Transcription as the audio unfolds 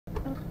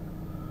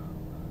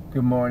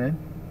Good morning.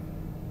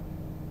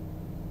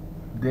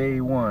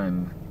 Day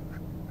one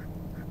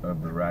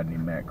of the Rodney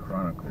Mack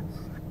Chronicles.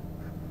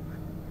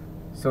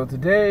 So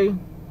today,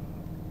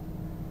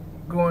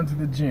 going to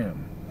the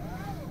gym.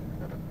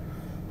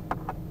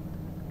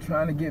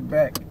 Trying to get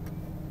back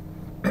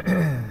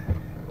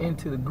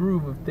into the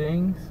groove of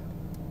things.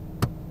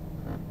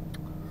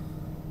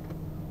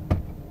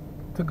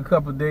 Took a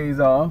couple of days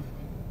off.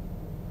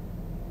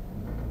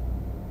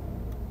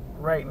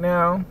 Right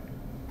now,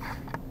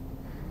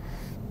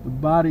 the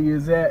body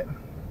is at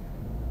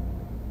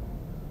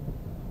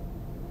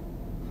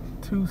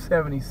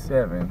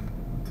 277.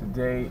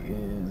 Today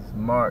is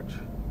March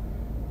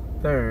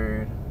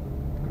 3rd,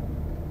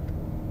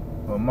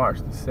 or March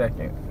the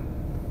 2nd,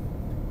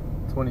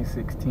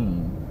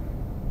 2016.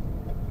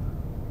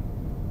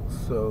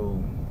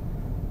 So,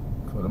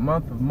 for the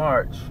month of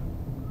March,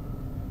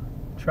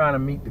 trying to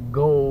meet the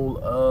goal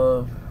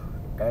of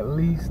at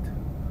least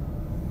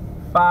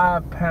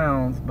 5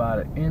 pounds by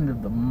the end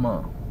of the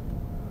month.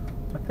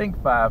 I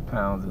think 5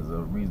 pounds is a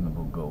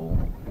reasonable goal.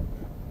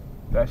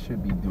 That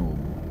should be doable.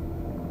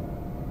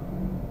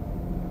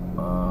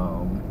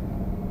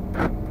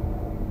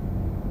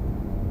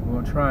 We're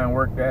gonna try and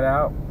work that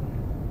out.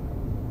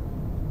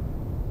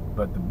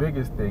 But the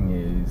biggest thing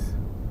is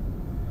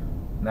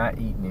not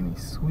eating any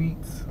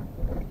sweets,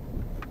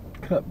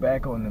 cut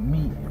back on the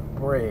meat and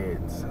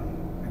breads,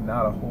 and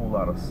not a whole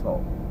lot of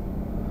salt.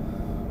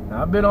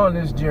 Now, I've been on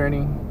this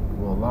journey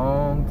for a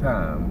long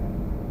time.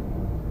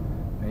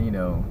 And, you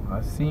know,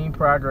 I've seen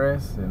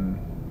progress, and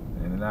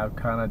I've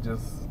kind of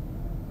just,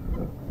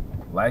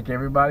 like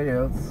everybody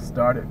else,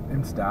 started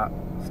and stopped,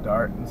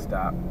 start and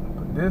stop.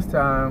 But this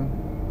time,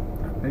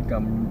 I think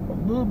I'm a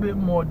little bit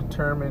more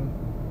determined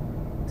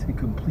to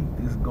complete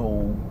this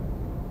goal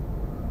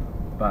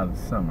by the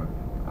summer.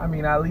 I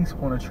mean, I at least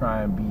want to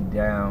try and be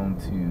down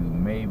to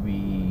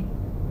maybe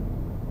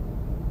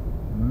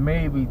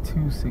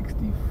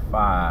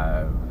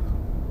 265,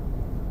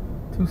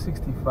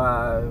 260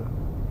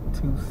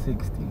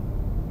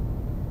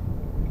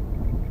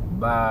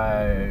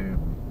 by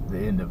the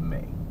end of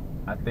May.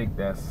 I think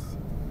that's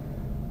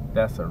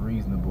a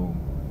reasonable,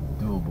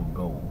 doable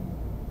goal.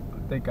 I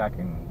think I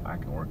can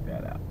work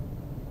that out.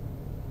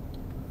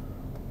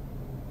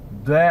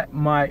 That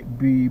might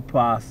be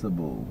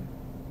possible.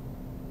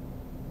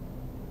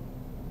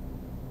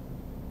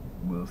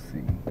 We'll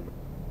see.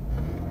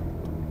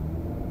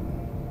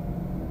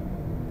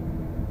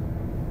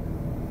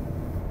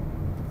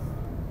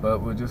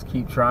 But we'll just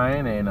keep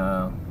trying and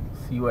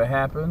see what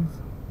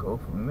happens. Go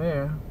from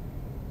there.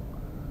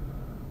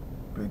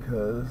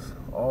 Because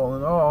all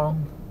in all,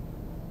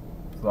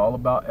 it's all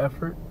about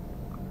effort,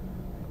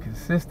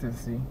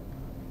 consistency,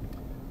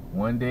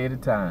 one day at a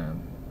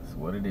time. That's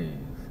what it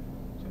is.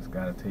 Just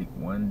gotta take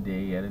one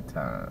day at a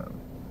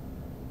time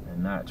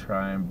and not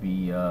try and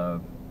be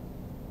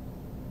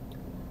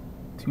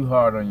too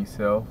hard on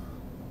yourself.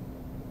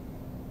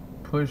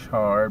 Push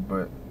hard,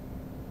 but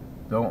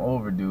don't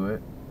overdo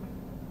it.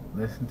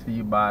 Listen to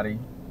your body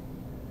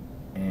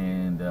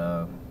and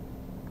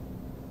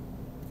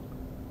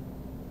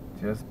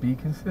just be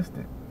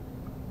consistent.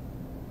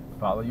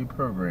 Follow your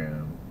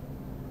program.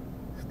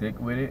 Stick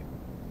with it.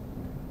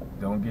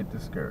 Don't get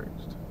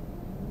discouraged.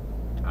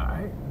 All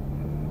right.